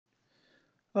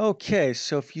Okay,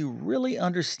 so if you really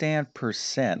understand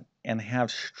percent and have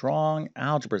strong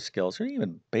algebra skills or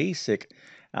even basic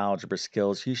algebra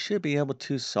skills, you should be able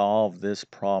to solve this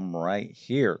problem right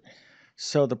here.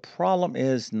 So the problem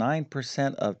is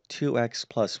 9% of 2x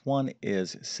plus 1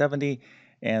 is 70,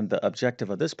 and the objective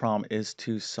of this problem is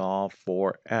to solve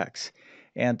for x.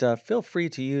 And feel free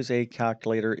to use a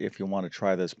calculator if you want to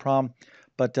try this problem.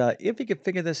 But if you can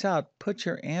figure this out, put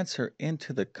your answer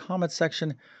into the comment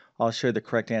section. I'll show you the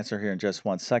correct answer here in just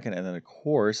 1 second, and then of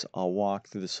course, I'll walk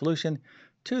through the solution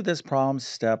to this problem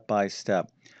step by step.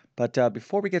 But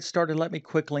before we get started, let me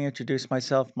quickly introduce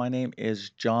myself. My name is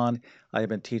John. I have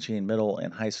been teaching middle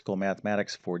and high school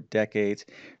mathematics for decades.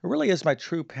 It really is my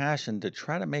true passion to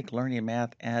try to make learning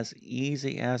math as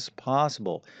easy as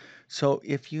possible. So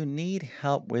if you need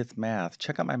help with math,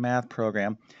 check out my math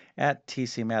program at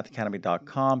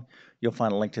tcmathacademy.com. You'll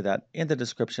find a link to that in the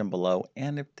description below.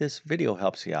 And if this video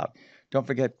helps you out, don't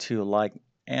forget to like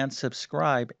and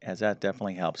subscribe, as that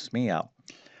definitely helps me out.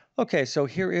 Okay, so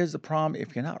here is the problem.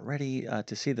 If you're not ready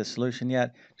to see the solution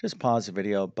yet, just pause the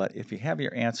video. But if you have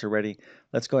your answer ready,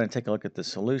 let's go ahead and take a look at the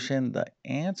solution. The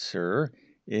answer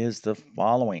is the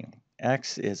following.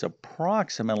 X is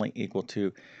approximately equal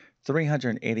to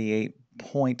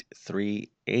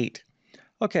 388.38.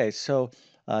 Okay, so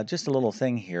just a little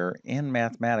thing here. In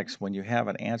mathematics, when you have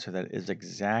an answer that is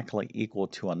exactly equal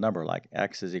to a number, like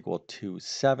x is equal to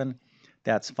 7,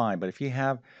 that's fine. But if you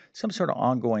have some sort of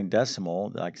ongoing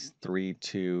decimal, like 3,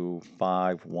 2,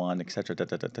 5, 1,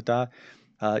 etc.,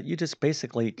 you just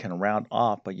basically can round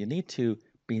off, but you need to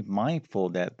be mindful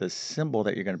that the symbol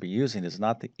that you're going to be using is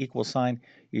not the equal sign.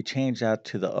 You change that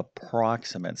to the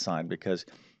approximate sign because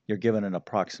you're given an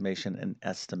approximation, an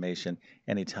estimation,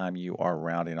 anytime you are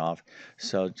rounding off.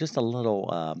 So just a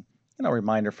little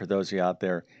reminder for those of you out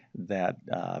there that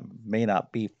may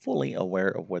not be fully aware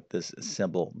of what this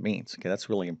symbol means. Okay, that's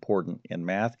really important in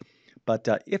math. But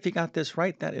if you got this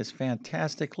right, that is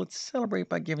fantastic. Let's celebrate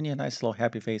by giving you a nice little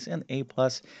happy face, an A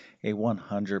plus, a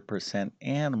 100%,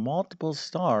 and multiple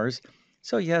stars.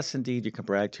 So yes, indeed, you can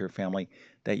brag to your family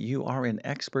that you are an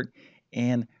expert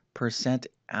in percent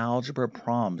algebra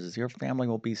problems. Your family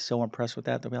will be so impressed with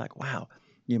that. They'll be like, wow,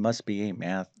 you must be a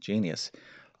math genius.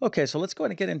 Okay, so let's go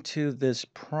ahead and get into this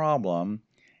problem.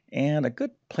 And a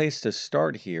good place to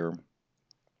start here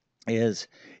is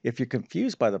if you're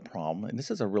confused by the problem, and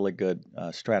this is a really good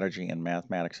strategy in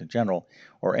mathematics in general,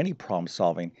 or any problem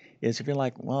solving, is if you're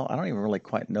like, well, I don't even really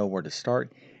quite know where to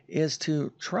start, is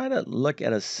to try to look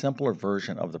at a simpler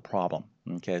version of the problem.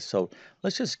 Okay, so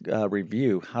let's just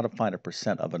review how to find a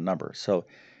percent of a number. So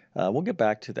we'll get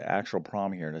back to the actual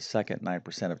problem here in a second.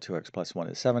 9% of 2x plus 1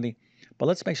 is 70. But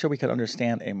let's make sure we can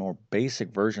understand a more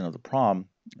basic version of the problem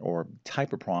or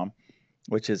type of problem,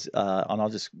 which is, and I'll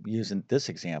just use in this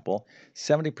example,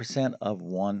 70% of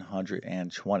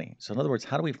 120. So in other words,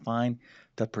 how do we find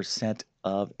the percent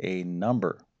of a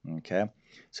number? Okay,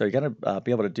 so you got to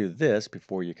be able to do this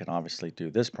before you can obviously do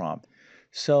this problem.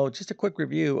 So just a quick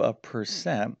review of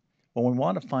percent. When we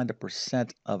want to find a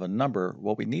percent of a number,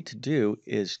 what we need to do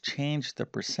is change the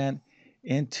percent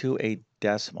into a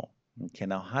decimal. Okay,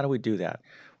 now how do we do that?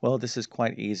 Well, this is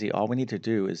quite easy. All we need to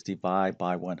do is divide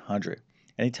by 100.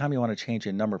 Anytime you want to change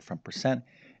a number from percent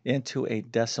into a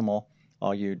decimal,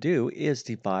 all you do is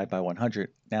divide by 100.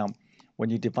 Now, when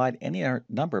you divide any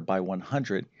number by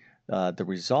 100, the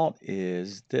result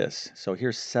is this. So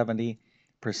here's 70%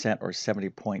 or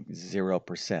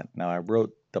 70.0%. Now, I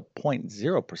wrote the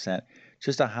 0.0%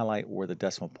 just to highlight where the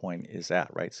decimal point is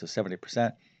at, right? So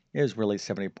 70% is really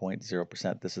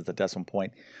 70.0%. This is the decimal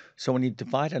point. So when you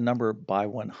divide a number by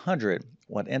 100,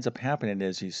 what ends up happening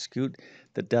is you scoot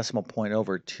the decimal point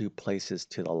over 2 places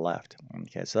to the left.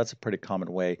 Okay, so that's a pretty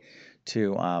common way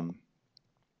to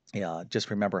yeah,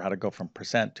 just remember how to go from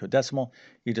percent to a decimal.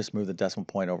 You just move the decimal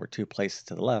point over 2 places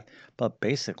to the left. But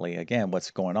basically, again,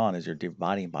 what's going on is you're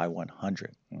dividing by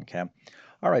 100. Okay.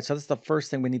 All right, so that's the first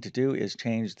thing we need to do is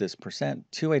change this percent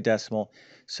to a decimal.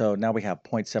 So now we have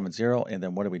 0.70, and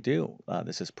then what do?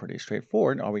 This is pretty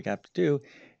straightforward. All we have to do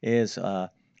is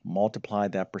multiply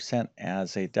that percent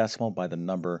as a decimal by the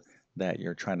number that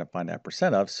you're trying to find that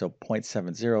percent of. So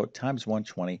 0.70 times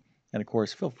 120. And of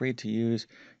course, feel free to use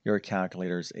your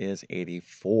calculators is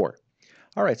 84.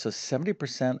 All right, so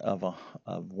 70% of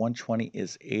 120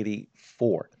 is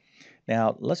 84.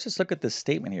 Now, let's just look at this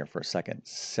statement here for a second.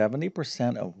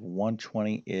 70% of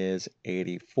 120 is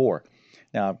 84.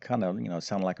 Now, I'm kind of,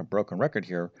 sounding like a broken record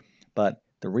here, but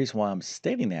the reason why I'm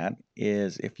stating that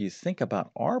is if you think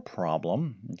about our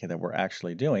problem, okay, that we're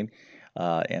actually doing,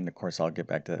 and of course, I'll get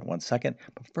back to that in 1 second.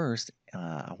 But first,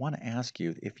 I want to ask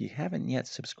you if you haven't yet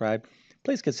subscribed,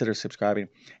 please consider subscribing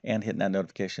and hitting that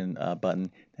notification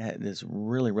button. That is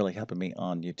really, really helping me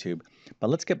on YouTube. But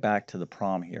let's get back to the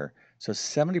problem here. So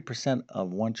 70% of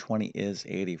 120 is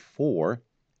 84.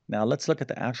 Now let's look at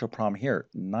the actual problem here.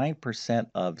 9%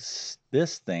 of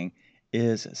this thing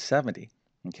is 70.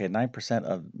 Okay, 9%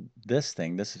 of this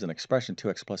thing, this is an expression,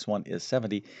 2x plus 1 is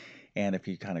 70. And if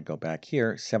you kind of go back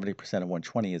here, 70% of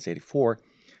 120 is 84.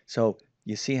 So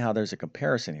you see how there's a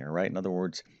comparison here, right? In other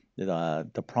words,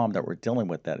 the problem that we're dealing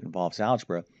with that involves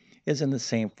algebra is in the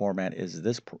same format as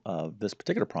this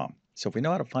particular problem. So if we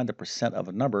know how to find the percent of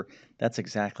a number, that's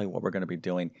exactly what we're going to be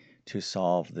doing to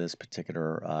solve this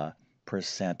particular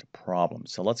percent problem.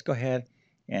 So let's go ahead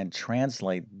and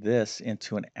translate this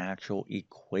into an actual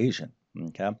equation,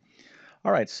 okay?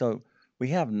 All right, so we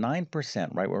have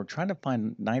 9%, right? We're trying to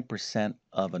find 9%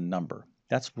 of a number.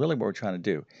 That's really what we're trying to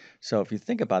do. So if you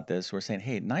think about this, we're saying,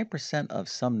 hey, 9% of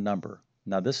some number.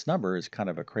 Now, this number is kind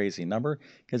of a crazy number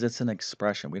because it's an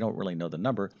expression. We don't really know the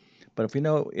number. But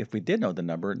if we did know the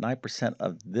number, 9%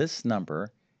 of this number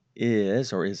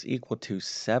is equal to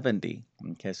 70.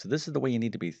 Okay, so this is the way you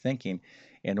need to be thinking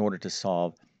in order to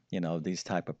solve, these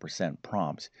type of percent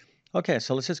problems. Okay,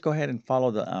 so let's just go ahead and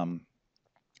follow the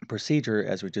procedure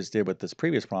as we just did with this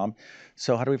previous problem.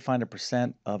 So how do we find a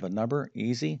percent of a number?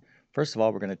 Easy. First of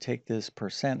all, we're going to take this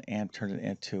percent and turn it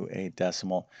into a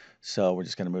decimal. So we're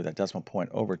just going to move that decimal point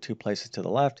over 2 places to the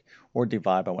left or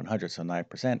divide by 100. So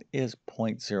 9% is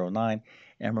 0.09.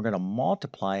 And we're going to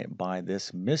multiply it by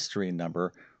this mystery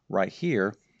number right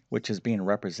here, which is being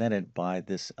represented by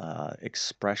this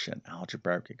expression,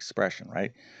 algebraic expression,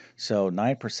 right? So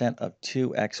 9% of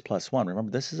 2x plus 1.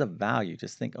 Remember, this is a value.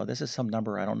 Just think, oh, this is some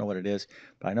number. I don't know what it is.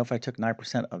 But I know if I took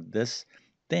 9% of this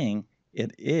thing,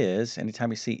 it is,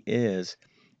 anytime you see is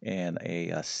in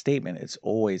a statement, it's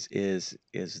always is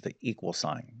the equal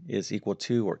sign. Is equal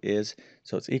to or is.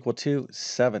 So it's equal to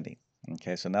 70.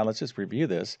 Okay, so now let's just review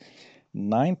this.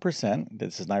 9%,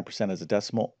 this is 9% as a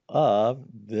decimal of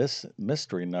this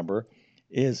mystery number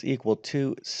is equal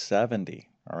to 70.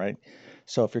 All right.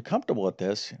 So if you're comfortable with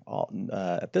this,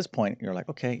 at this point, you're like,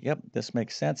 okay, yep, this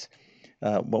makes sense.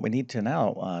 What we need to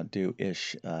now do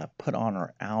is put on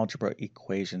our algebra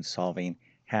equation solving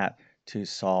hat to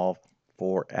solve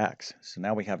for x. So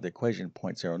now we have the equation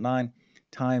 0.09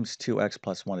 times 2x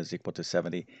plus 1 is equal to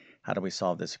 70. How do we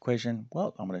solve this equation?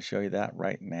 Well, I'm going to show you that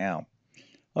right now.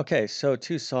 Okay, so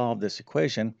to solve this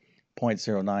equation,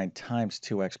 0.09 times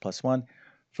 2x plus 1,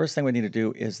 first thing we need to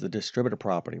do is the distributive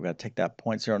property. We got to take that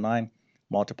 0.09,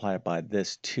 multiply it by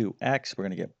this 2x. We're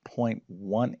going to get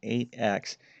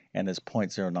 0.18x, and this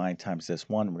 0.09 times this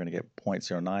 1, we're going to get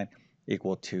 0.09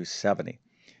 equal to 70.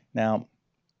 Now,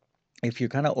 if you're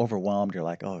kind of overwhelmed, you're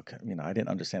like, oh, I didn't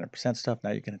understand the percent stuff.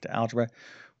 Now you get into algebra.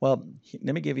 Well,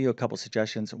 let me give you a couple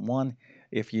suggestions. One,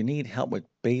 if you need help with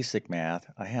basic math,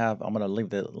 I'm going to leave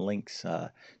the links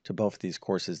to both of these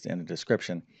courses in the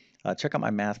description. Check out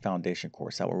my Math Foundation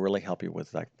course. That will really help you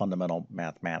with like fundamental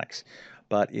mathematics.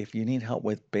 But if you need help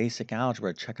with basic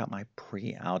algebra, check out my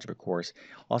Pre-Algebra course.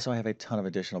 Also, I have a ton of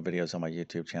additional videos on my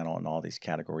YouTube channel in all these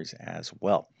categories as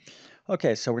well.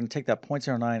 Okay, so we're going to take that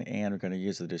 0.09 and we're going to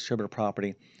use the distributive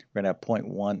property. We're going to have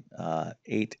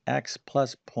 0.18x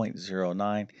plus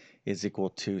 0.09 is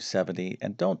equal to 70.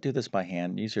 And don't do this by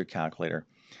hand, use your calculator.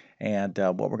 And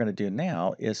what we're going to do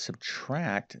now is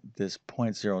subtract this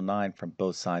 0.09 from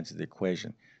both sides of the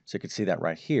equation. So you can see that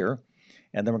right here.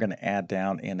 And then we're going to add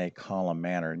down in a column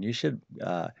manner. And you should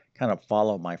kind of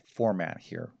follow my format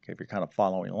here. Okay, if you're kind of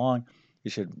following along,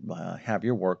 you should have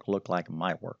your work look like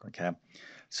my work, okay?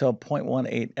 So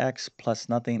 0.18x plus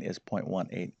nothing is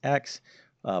 0.18x,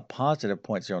 positive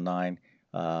 0.09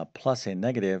 plus a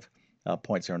negative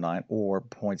 0.09 or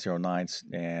 0.09,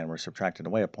 and we're subtracting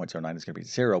away a 0.09 is going to be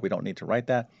 0. We don't need to write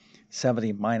that.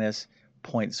 70 minus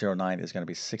 0.09 is going to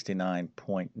be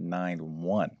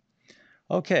 69.91.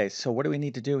 Okay, so what do we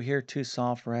need to do here to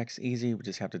solve for x? Easy, we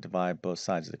just have to divide both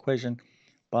sides of the equation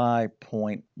by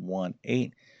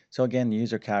 0.18. So again,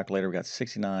 use our calculator. We got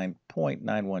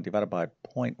 69.91 divided by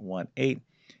 0.18.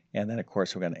 And then, of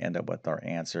course, we're going to end up with our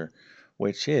answer,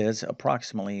 which is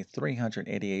approximately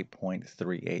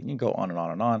 388.38. You can go on and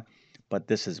on and on, but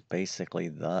this is basically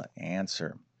the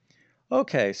answer.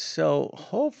 Okay, so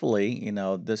hopefully,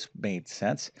 this made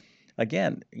sense.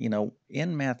 Again,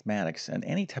 in mathematics and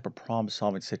any type of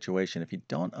problem-solving situation, if you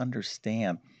don't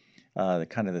understand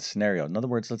the scenario. In other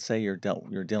words, let's say you're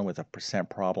dealing with a percent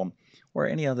problem or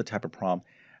any other type of problem,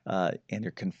 and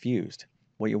you're confused.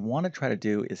 What you want to try to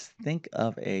do is think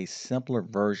of a simpler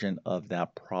version of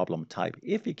that problem type,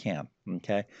 if you can,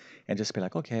 okay? And just be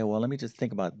like, okay, well, let me just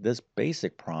think about this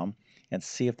basic problem and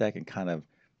see if that can kind of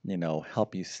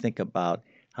help you think about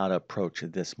how to approach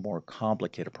this more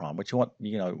complicated problem. What you want,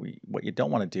 what you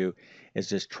don't want to do is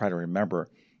just try to remember,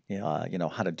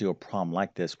 how to do a problem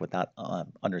like this without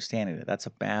understanding it. That's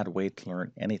a bad way to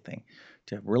learn anything.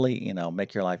 To really,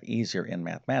 make your life easier in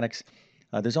mathematics,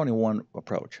 there's only one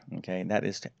approach, okay, and that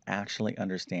is to actually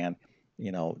understand,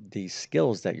 these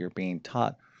skills that you're being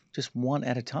taught just one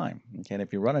at a time. Okay, and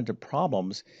if you run into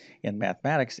problems in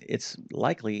mathematics, it's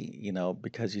likely,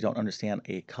 because you don't understand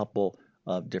a couple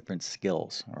of different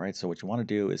skills. All right, so what you want to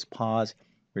do is pause,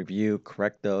 review,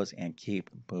 correct those, and keep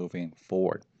moving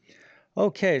forward.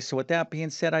 Okay, so with that being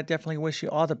said, I definitely wish you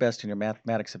all the best in your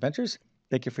mathematics adventures.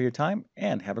 Thank you for your time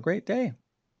and have a great day.